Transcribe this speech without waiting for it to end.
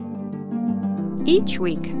Each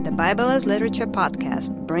week, the Bible as Literature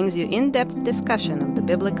podcast brings you in-depth discussion of the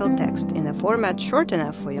biblical text in a format short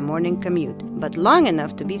enough for your morning commute, but long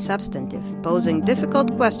enough to be substantive, posing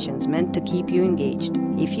difficult questions meant to keep you engaged.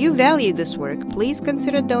 If you value this work, please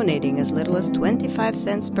consider donating as little as 25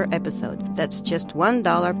 cents per episode. That's just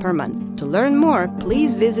 $1 per month. To learn more,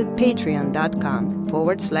 please visit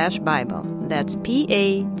patreon.com/Bible. That's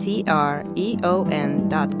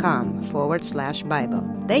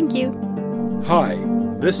patreon.com/Bible. Thank you. Hi,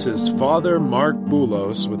 this is Father Mark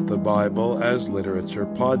Boulos with the Bible as Literature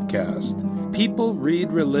podcast. People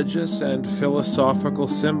read religious and philosophical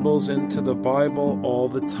symbols into the Bible all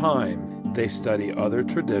the time. They study other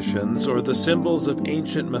traditions or the symbols of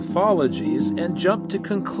ancient mythologies and jump to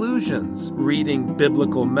conclusions, reading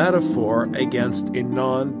biblical metaphor against a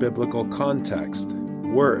non-biblical context.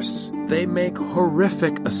 Worse, they make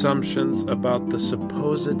horrific assumptions about the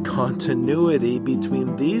supposed continuity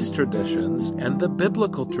between these traditions and the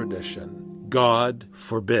biblical tradition. God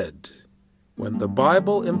forbid. When the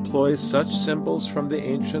Bible employs such symbols from the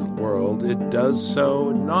ancient world, it does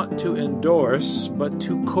so not to endorse, but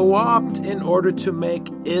to co-opt in order to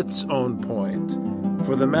make its own point.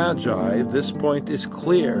 For the Magi, this point is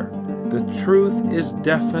clear. The truth is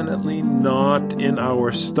definitely not in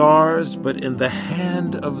our stars, but in the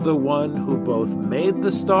hand of the one who both made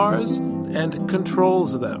the stars and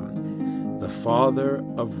controls them, the Father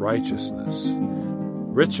of righteousness.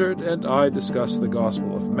 Richard and I discuss the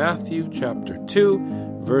Gospel of Matthew, chapter 2,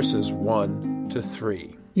 verses 1 to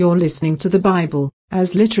 3. You're listening to the Bible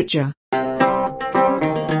as Literature.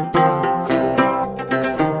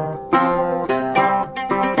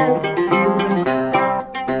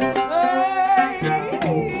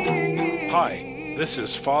 This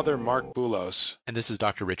is Father Mark Boulos. And this is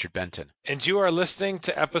Dr. Richard Benton. And you are listening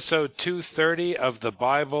to episode 230 of the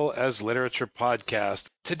Bible as Literature podcast.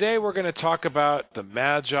 Today we're going to talk about the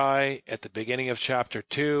Magi at the beginning of chapter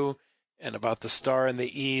 2 and about the star in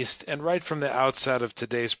the east. And right from the outset of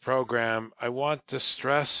today's program, I want to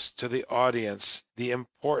stress to the audience the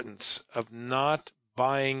importance of not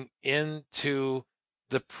buying into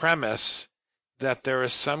the premise that there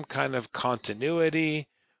is some kind of continuity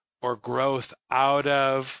or growth out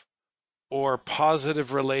of, or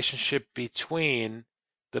positive relationship between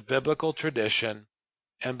the biblical tradition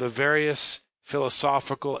and the various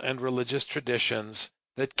philosophical and religious traditions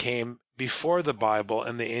that came before the Bible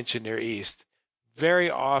in the ancient Near East.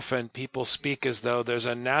 Very often people speak as though there's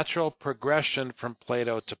a natural progression from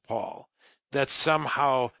Plato to Paul, that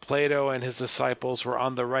somehow Plato and his disciples were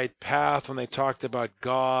on the right path when they talked about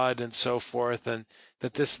God and so forth, and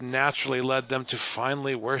that this naturally led them to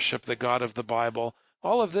finally worship the God of the Bible.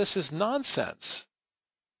 All of this is nonsense.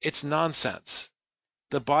 It's nonsense.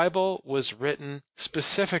 The Bible was written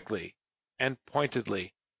specifically and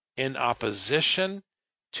pointedly in opposition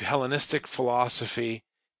to Hellenistic philosophy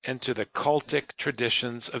and to the cultic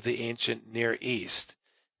traditions of the ancient Near East.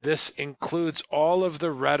 This includes all of the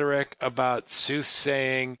rhetoric about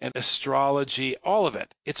soothsaying and astrology, all of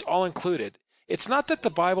it. It's all included. It's not that the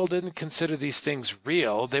Bible didn't consider these things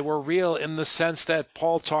real. They were real in the sense that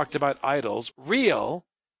Paul talked about idols. Real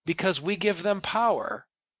because we give them power.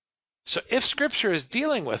 So if Scripture is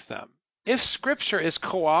dealing with them, if Scripture is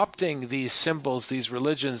co-opting these symbols, these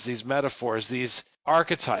religions, these metaphors, these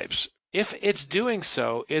archetypes, if it's doing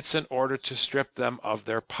so, it's in order to strip them of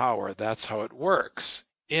their power. That's how it works.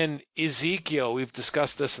 In Ezekiel, we've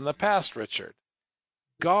discussed this in the past, Richard.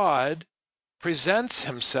 God presents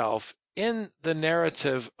himself in the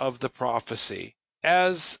narrative of the prophecy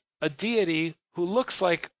as a deity who looks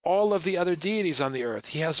like all of the other deities on the earth.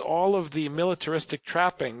 He has all of the militaristic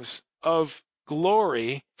trappings of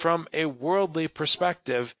glory from a worldly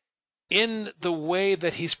perspective in the way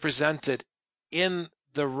that he's presented in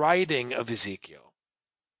the writing of Ezekiel.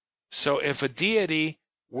 So if a deity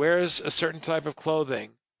wears a certain type of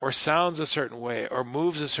clothing or sounds a certain way or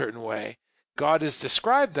moves a certain way, God is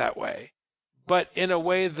described that way, but in a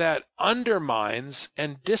way that undermines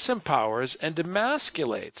and disempowers and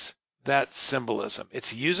emasculates that symbolism.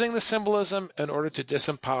 It's using the symbolism in order to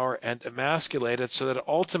disempower and emasculate it so that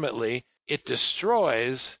ultimately it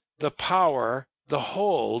destroys the power, the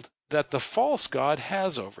hold that the false god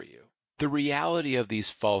has over you. The reality of these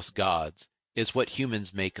false gods is what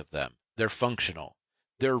humans make of them. They're functional.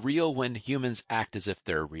 They're real when humans act as if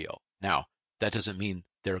they're real. Now, that doesn't mean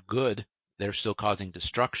they're good. They're still causing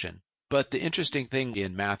destruction. But the interesting thing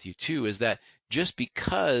in Matthew 2 is that just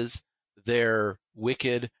because they're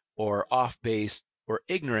wicked or off base or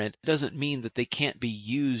ignorant doesn't mean that they can't be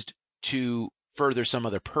used to further some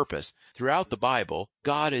other purpose. Throughout the Bible,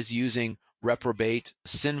 God is using reprobate,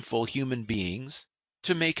 sinful human beings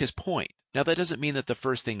to make his point. Now, that doesn't mean that the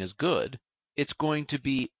first thing is good. It's going to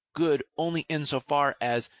be good only insofar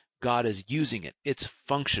as God is using it. It's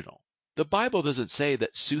functional. The Bible doesn't say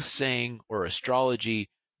that soothsaying or astrology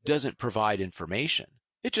doesn't provide information.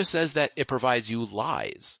 It just says that it provides you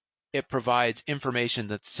lies. It provides information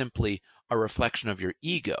that's simply a reflection of your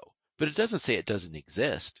ego. But it doesn't say it doesn't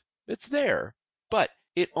exist. It's there. But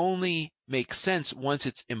it only makes sense once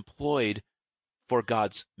it's employed for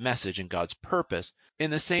God's message and God's purpose,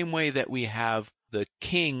 in the same way that we have the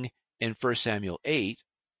king in 1 Samuel 8,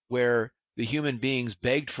 where the human beings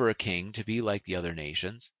begged for a king to be like the other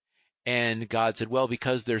nations, and God said, well,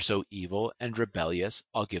 because they're so evil and rebellious,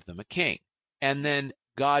 I'll give them a king. And then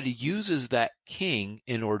God uses that king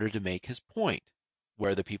in order to make his point,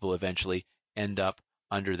 where the people eventually end up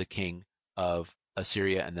under the king of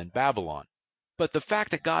Assyria and then Babylon. But the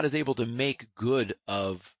fact that God is able to make good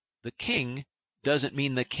of the king doesn't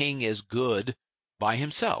mean the king is good by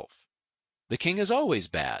himself. The king is always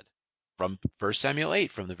bad, from 1 Samuel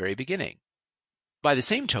 8, from the very beginning. By the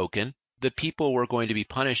same token, the people were going to be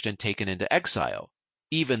punished and taken into exile.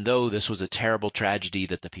 Even though this was a terrible tragedy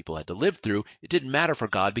that the people had to live through, it didn't matter for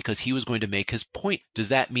God because he was going to make his point. Does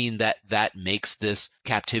that mean that that makes this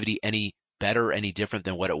captivity any better, any different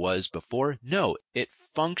than what it was before? No, it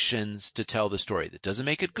functions to tell the story. That doesn't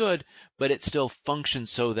make it good, but it still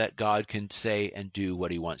functions so that God can say and do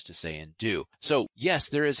what he wants to say and do. So yes,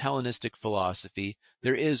 there is Hellenistic philosophy.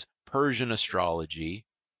 There is Persian astrology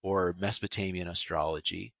or Mesopotamian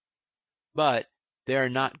astrology, but they are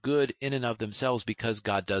not good in and of themselves because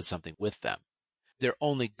God does something with them. They're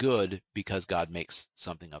only good because God makes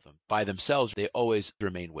something of them. By themselves, they always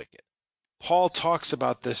remain wicked. Paul talks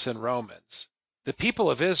about this in Romans. The people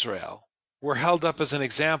of Israel were held up as an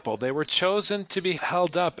example. They were chosen to be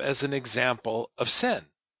held up as an example of sin.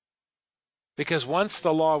 Because once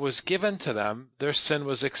the law was given to them, their sin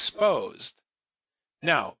was exposed.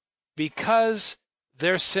 Now, because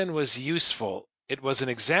their sin was useful, it was an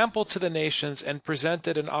example to the nations and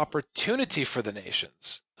presented an opportunity for the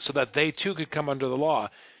nations so that they too could come under the law.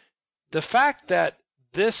 The fact that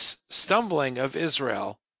this stumbling of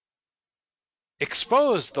Israel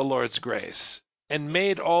exposed the Lord's grace and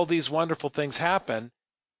made all these wonderful things happen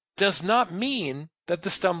does not mean that the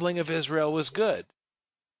stumbling of Israel was good.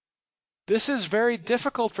 This is very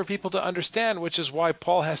difficult for people to understand, which is why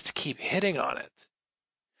Paul has to keep hitting on it.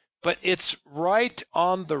 But it's right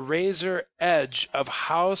on the razor edge of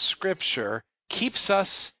how Scripture keeps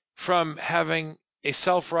us from having a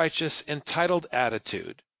self-righteous, entitled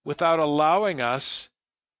attitude without allowing us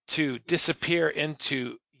to disappear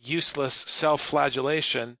into useless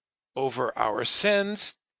self-flagellation over our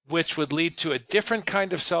sins, which would lead to a different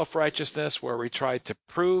kind of self-righteousness where we try to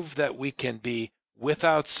prove that we can be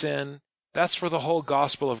without sin. That's where the whole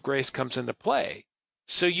gospel of grace comes into play.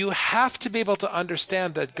 So you have to be able to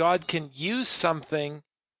understand that God can use something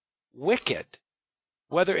wicked.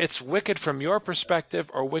 Whether it's wicked from your perspective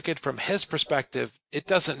or wicked from his perspective, it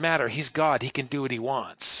doesn't matter. He's God. He can do what he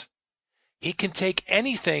wants. He can take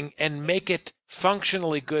anything and make it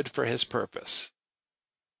functionally good for his purpose.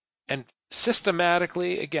 And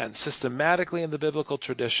systematically in the biblical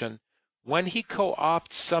tradition, when he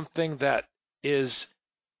co-opts something that is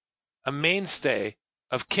a mainstay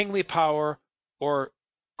of kingly power or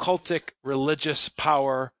cultic religious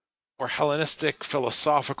power or Hellenistic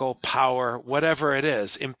philosophical power, whatever it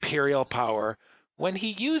is, imperial power, when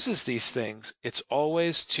he uses these things, it's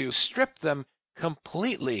always to strip them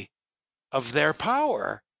completely of their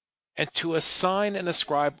power and to assign and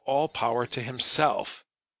ascribe all power to himself,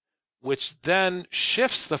 which then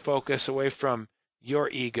shifts the focus away from your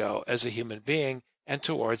ego as a human being and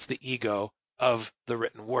towards the ego of the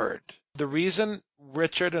written word. The reason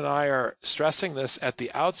Richard and I are stressing this at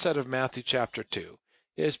the outset of Matthew chapter 2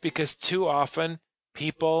 is because too often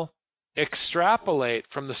people extrapolate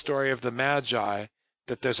from the story of the Magi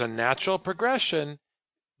that there's a natural progression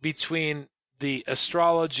between the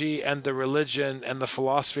astrology and the religion and the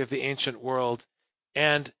philosophy of the ancient world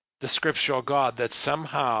and the scriptural God, that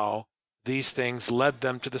somehow these things led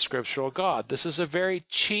them to the scriptural God. This is a very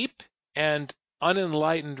cheap and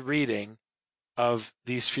unenlightened reading of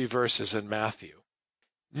these few verses in Matthew.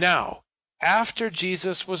 Now, after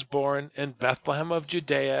Jesus was born in Bethlehem of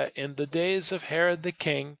Judea in the days of Herod the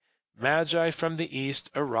king, Magi from the east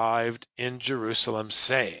arrived in Jerusalem,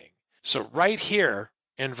 saying. So right here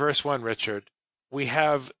in verse 1, Richard, we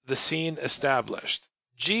have the scene established.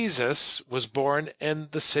 Jesus was born in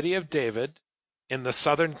the city of David in the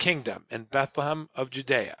southern kingdom, in Bethlehem of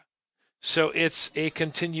Judea. So it's a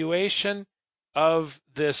continuation of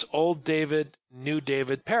this old David, new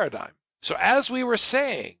David paradigm. So as we were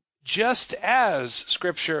saying, just as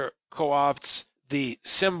Scripture co-opts the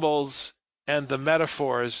symbols and the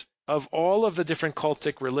metaphors of all of the different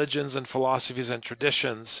cultic religions and philosophies and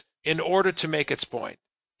traditions in order to make its point,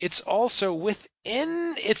 it's also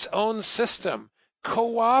within its own system,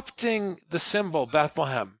 co-opting the symbol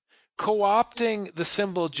Bethlehem, co-opting the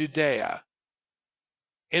symbol Judea,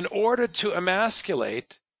 in order to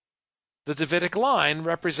emasculate the Davidic line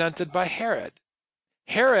represented by Herod.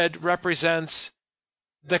 Herod represents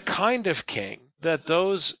the kind of king that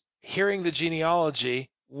those hearing the genealogy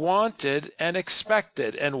wanted and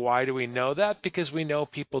expected. And why do we know that? Because we know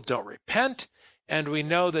people don't repent, and we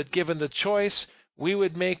know that given the choice, we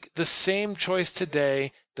would make the same choice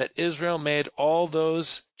today that Israel made all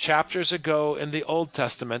those chapters ago in the Old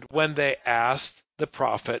Testament when they asked the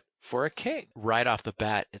prophet for a king. Right off the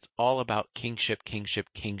bat, it's all about kingship, kingship,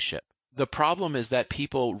 kingship. The problem is that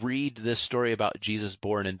people read this story about Jesus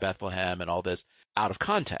born in Bethlehem and all this out of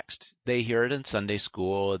context. They hear it in Sunday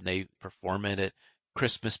school and they perform it at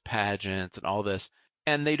Christmas pageants and all this,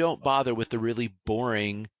 and they don't bother with the really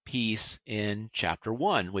boring piece in chapter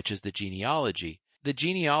 1, which is the genealogy. The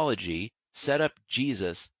genealogy set up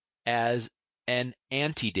Jesus as an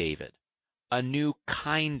anti-David, a new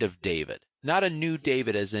kind of David. Not a new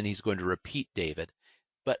David as in he's going to repeat David,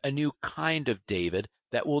 but a new kind of David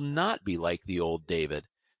that will not be like the old David.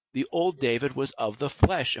 The old David was of the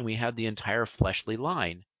flesh, and we had the entire fleshly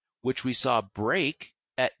line, which we saw break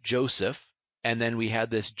at Joseph, and then we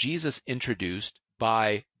had this Jesus introduced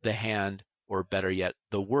by the hand, or better yet,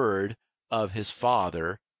 the word of his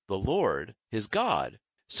Father, the Lord, his God.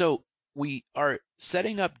 So we are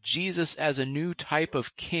setting up Jesus as a new type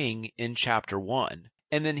of king in chapter 1.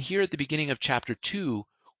 And then here at the beginning of chapter 2,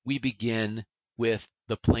 we begin with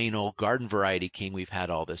the plain old garden variety king we've had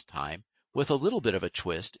all this time, with a little bit of a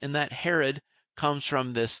twist in that Herod comes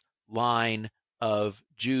from this line of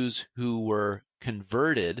Jews who were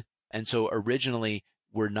converted, and so originally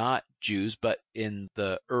were not Jews, but in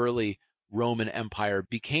the early Roman Empire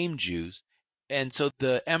became Jews. And so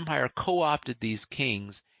the empire co-opted these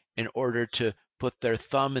kings in order to put their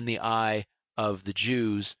thumb in the eye of the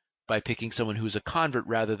Jews by picking someone who's a convert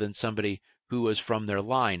rather than somebody who was from their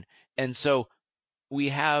line. And so we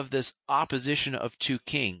have this opposition of two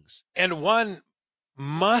kings. And one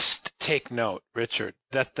must take note, Richard,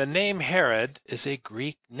 that the name Herod is a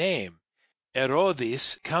Greek name.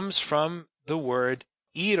 Herodis comes from the word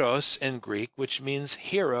eros in Greek, which means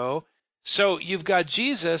hero. So you've got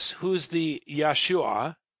Jesus, who's the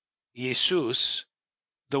Yeshua, Jesus,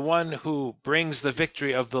 the one who brings the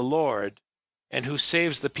victory of the Lord and who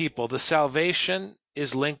saves the people. The salvation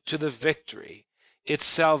is linked to the victory. It's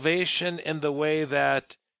salvation in the way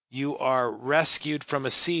that you are rescued from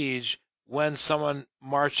a siege when someone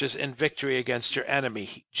marches in victory against your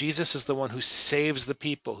enemy. Jesus is the one who saves the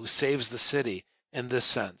people, who saves the city in this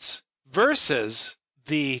sense. Versus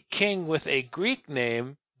the king with a Greek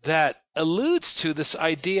name that alludes to this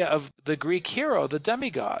idea of the Greek hero, the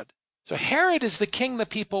demigod. So Herod is the king the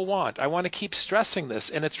people want. I want to keep stressing this,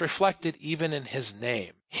 and it's reflected even in his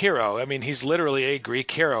name. Hero, I mean, he's literally a Greek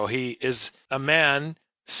hero. He is a man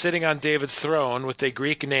sitting on David's throne with a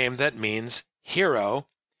Greek name that means hero.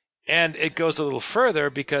 And it goes a little further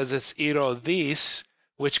because it's Herodis,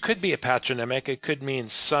 which could be a patronymic. It could mean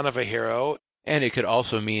son of a hero. And it could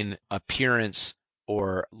also mean appearance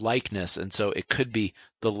or likeness. And so it could be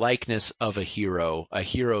the likeness of a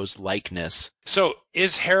hero's likeness. So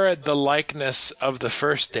is Herod the likeness of the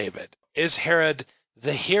first David? Is Herod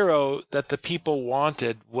the hero that the people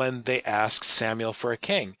wanted when they asked Samuel for a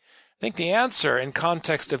king? I think the answer in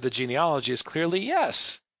context of the genealogy is clearly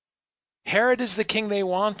yes. Herod is the king they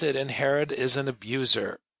wanted, and Herod is an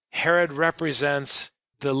abuser. Herod represents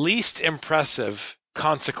the least impressive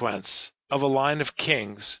consequence of a line of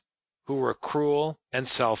kings who were cruel and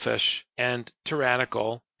selfish and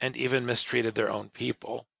tyrannical and even mistreated their own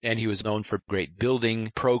people. And he was known for great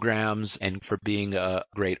building programs and for being a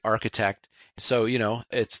great architect. So,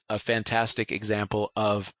 it's a fantastic example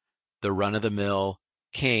of the run-of-the-mill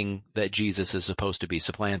king that Jesus is supposed to be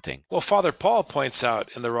supplanting. Well, Father Paul points out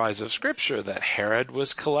in the Rise of Scripture that Herod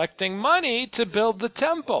was collecting money to build the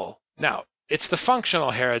temple. Now, it's the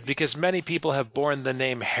functional Herod because many people have borne the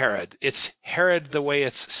name Herod. It's Herod the way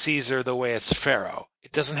it's Caesar, the way it's Pharaoh.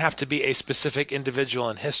 It doesn't have to be a specific individual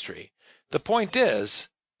in history. The point is,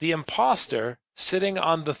 the impostor sitting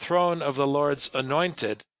on the throne of the Lord's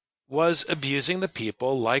anointed was abusing the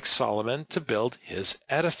people like Solomon to build his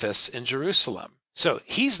edifice in Jerusalem. So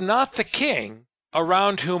he's not the king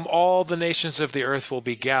around whom all the nations of the earth will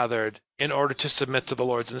be gathered in order to submit to the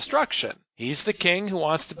Lord's instruction. He's the king who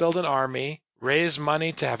wants to build an army, raise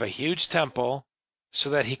money to have a huge temple,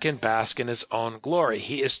 so that he can bask in his own glory.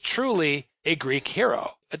 He is truly a Greek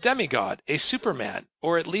hero, a demigod, a superman,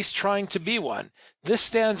 or at least trying to be one. This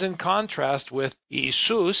stands in contrast with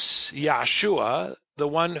Jesus, Yeshua, the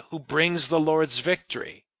one who brings the Lord's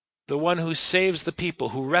victory, the one who saves the people,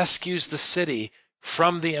 who rescues the city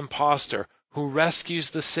from the impostor, who rescues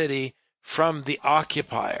the city from the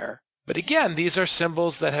occupier. But again, these are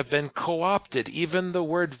symbols that have been co-opted. Even the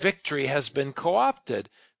word victory has been co-opted,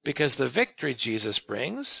 because the victory Jesus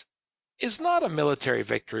brings is not a military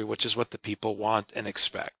victory, which is what the people want and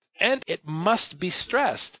expect. And it must be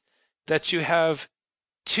stressed that you have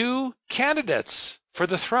two candidates for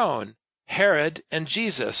the throne, Herod and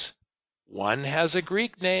Jesus. One has a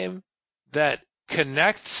Greek name that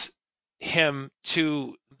connects him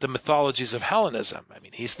to the mythologies of Hellenism. I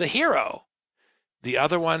mean, he's the hero. The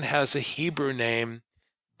other one has a Hebrew name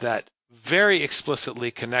that very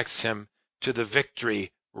explicitly connects him to the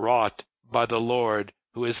victory wrought by the Lord,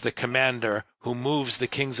 who is the commander who moves the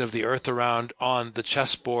kings of the earth around on the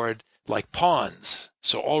chessboard like pawns.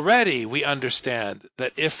 So already we understand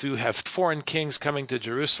that if you have foreign kings coming to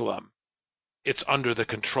Jerusalem, it's under the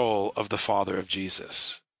control of the Father of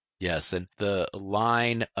Jesus. Yes, and the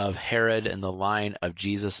line of Herod and the line of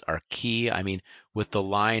Jesus are key. I mean, with the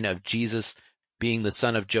line of Jesus being the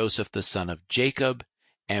son of Joseph, the son of Jacob,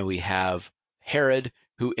 and we have Herod,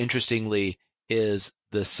 who interestingly is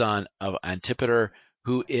the son of Antipater,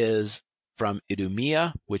 who is from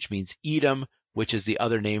Idumea, which means Edom, which is the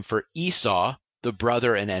other name for Esau, the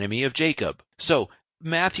brother and enemy of Jacob. So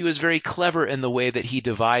Matthew is very clever in the way that he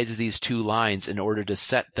divides these two lines in order to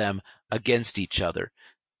set them against each other.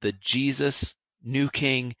 The Jesus new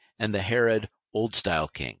king and the Herod old-style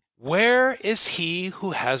king. Where is he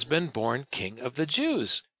who has been born King of the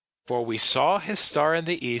Jews? For we saw his star in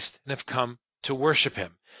the east and have come to worship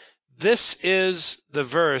him. This is the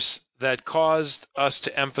verse that caused us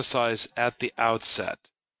to emphasize at the outset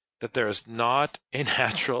that there is not a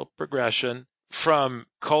natural progression from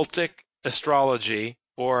cultic astrology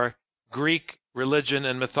or Greek religion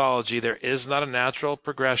and mythology. There is not a natural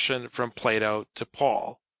progression from Plato to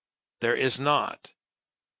Paul. There is not.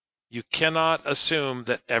 You cannot assume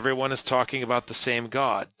that everyone is talking about the same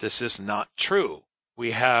God. This is not true.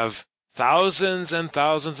 We have thousands and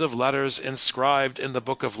thousands of letters inscribed in the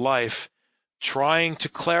Book of Life trying to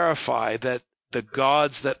clarify that the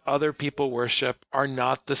gods that other people worship are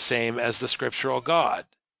not the same as the scriptural God.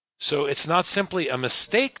 So it's not simply a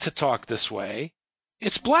mistake to talk this way.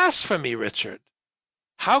 It's blasphemy, Richard.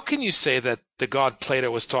 How can you say that the God Plato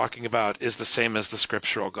was talking about is the same as the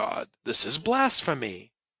scriptural God? This is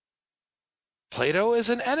blasphemy. Plato is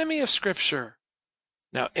an enemy of Scripture.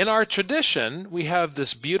 Now, in our tradition, we have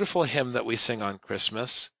this beautiful hymn that we sing on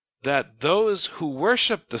Christmas, that those who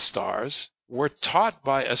worship the stars were taught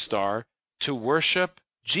by a star to worship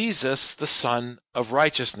Jesus, the Son of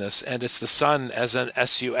Righteousness. And it's the Son as an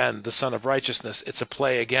S-U-N, the Son of Righteousness. It's a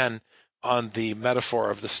play again on the metaphor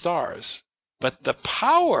of the stars. But the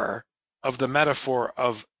power of the metaphor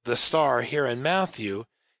of the star here in Matthew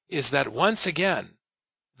is that once again,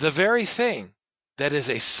 the very thing that is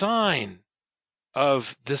a sign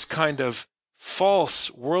of this kind of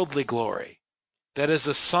false worldly glory, that is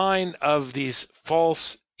a sign of these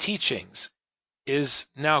false teachings, is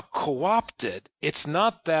now co-opted. It's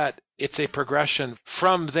not that it's a progression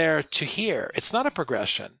from there to here. It's not a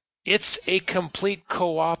progression. It's a complete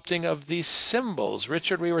co-opting of these symbols.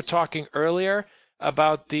 Richard, we were talking earlier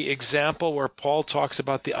about the example where Paul talks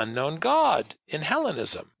about the unknown God in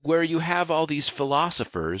Hellenism. Where you have all these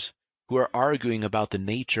philosophers who are arguing about the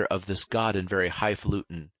nature of this God in very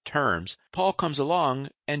highfalutin terms, Paul comes along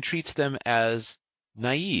and treats them as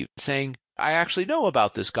naive, saying, I actually know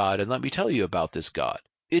about this God, and let me tell you about this God.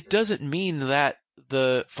 It doesn't mean that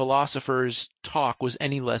the philosopher's talk was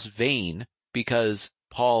any less vain because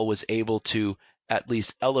Paul was able to at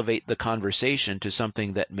least elevate the conversation to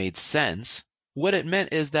something that made sense. What it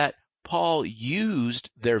meant is that Paul used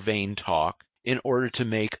their vain talk in order to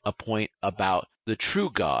make a point about the true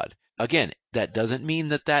God. Again, that doesn't mean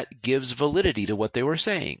that that gives validity to what they were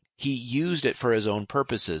saying. He used it for his own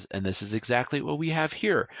purposes, and this is exactly what we have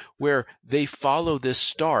here, where they follow this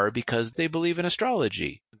star because they believe in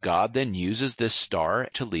astrology. God then uses this star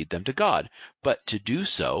to lead them to God. But to do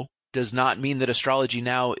so does not mean that astrology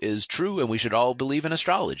now is true and we should all believe in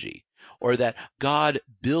astrology, or that God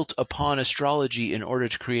built upon astrology in order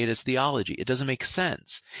to create his theology. It doesn't make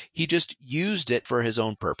sense. He just used it for his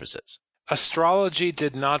own purposes. Astrology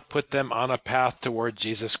did not put them on a path toward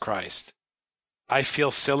Jesus Christ. I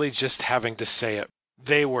feel silly just having to say it.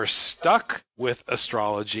 They were stuck with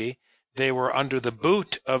astrology. They were under the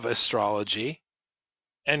boot of astrology.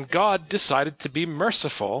 And God decided to be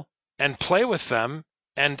merciful and play with them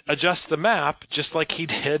and adjust the map, just like he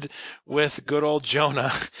did with good old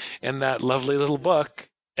Jonah in that lovely little book,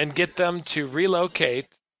 and get them to relocate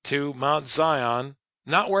to Mount Zion,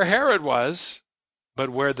 not where Herod was, but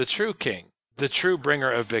where the true king, the true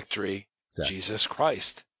bringer of victory, Exactly. Jesus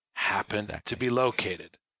Christ, happened to be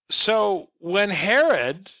located. So when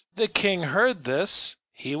Herod, the king, heard this,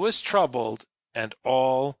 he was troubled, and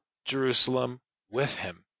all Jerusalem with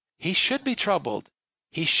him. He should be troubled.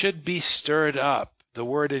 He should be stirred up. The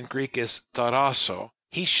word in Greek is tarasso.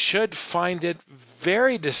 He should find it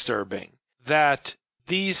very disturbing that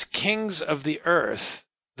these kings of the earth,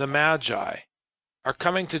 the Magi, are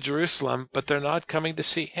coming to Jerusalem, but they're not coming to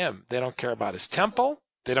see him. They don't care about his temple.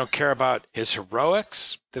 They don't care about his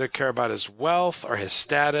heroics. They don't care about his wealth or his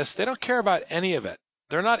status. They don't care about any of it.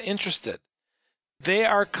 They're not interested. They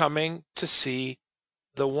are coming to see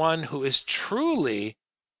the one who is truly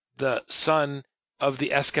the son of the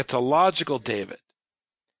eschatological David.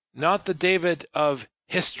 Not the David of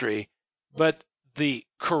history, but the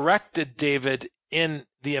corrected David in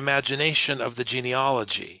the imagination of the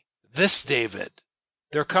genealogy. This David.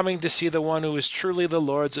 They're coming to see the one who is truly the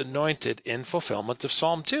Lord's anointed in fulfillment of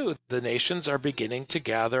Psalm 2. The nations are beginning to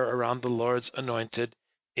gather around the Lord's anointed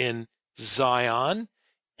in Zion.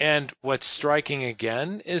 And what's striking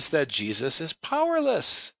again is that Jesus is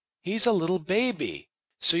powerless. He's a little baby.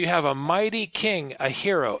 So you have a mighty king, a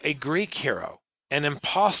hero, a Greek hero, an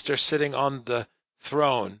imposter sitting on the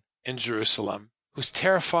throne in Jerusalem who's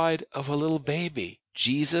terrified of a little baby.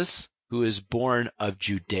 Jesus, who is born of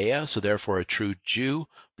Judea, so therefore a true Jew,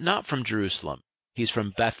 not from Jerusalem. He's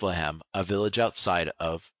from Bethlehem, a village outside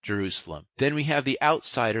of Jerusalem. Then we have the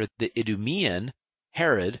outsider, the Idumean,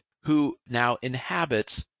 Herod, who now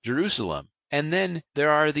inhabits Jerusalem. And then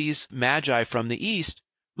there are these magi from the east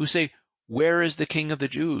who say, where is the king of the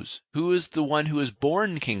Jews? Who is the one who is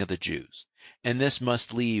born king of the Jews? And this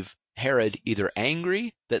must leave Herod either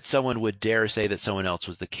angry that someone would dare say that someone else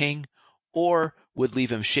was the king, or would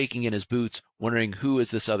leave him shaking in his boots, wondering who is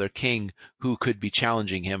this other king who could be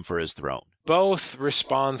challenging him for his throne. Both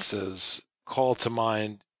responses call to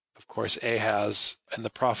mind, of course, Ahaz and the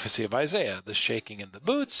prophecy of Isaiah, the shaking in the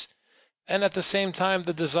boots, and at the same time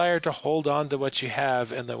the desire to hold on to what you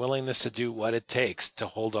have and the willingness to do what it takes to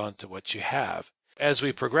hold on to what you have. As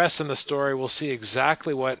we progress in the story, we'll see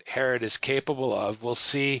exactly what Herod is capable of. We'll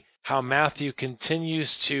see how Matthew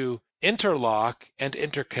continues to interlock and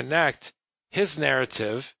interconnect his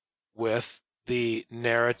narrative with the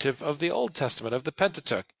narrative of the Old Testament, of the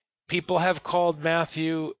Pentateuch. People have called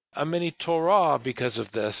Matthew a mini Torah because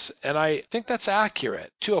of this, and I think that's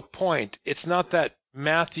accurate to a point. It's not that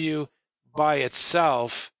Matthew by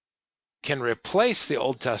itself can replace the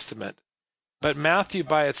Old Testament, but Matthew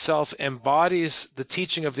by itself embodies the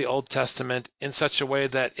teaching of the Old Testament in such a way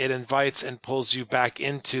that it invites and pulls you back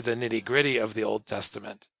into the nitty-gritty of the Old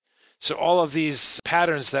Testament. So all of these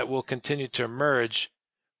patterns that will continue to emerge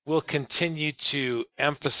will continue to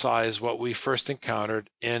emphasize what we first encountered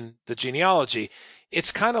in the genealogy.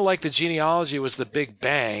 It's kind of like the genealogy was the Big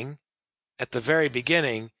Bang at the very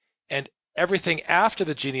beginning, and everything after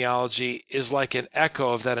the genealogy is like an echo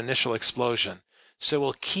of that initial explosion. So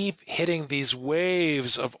we'll keep hitting these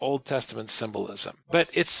waves of Old Testament symbolism. But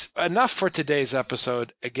it's enough for today's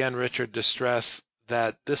episode. Again, Richard, to stress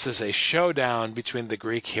that this is a showdown between the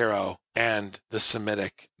Greek hero and the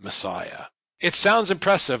Semitic Messiah. It sounds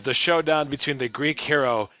impressive, the showdown between the Greek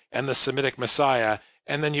hero and the Semitic Messiah,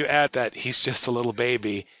 and then you add that he's just a little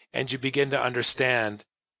baby, and you begin to understand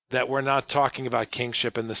that we're not talking about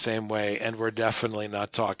kingship in the same way, and we're definitely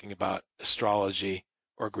not talking about astrology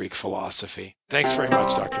or Greek philosophy. Thanks very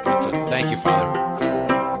much, Dr. Benton. Thank you, Father.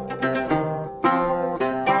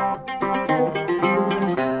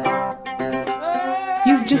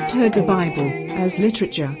 You've just heard the Bible as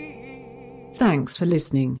literature. Thanks for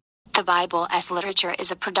listening. The Bible as Literature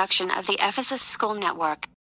is a production of the Ephesus School Network.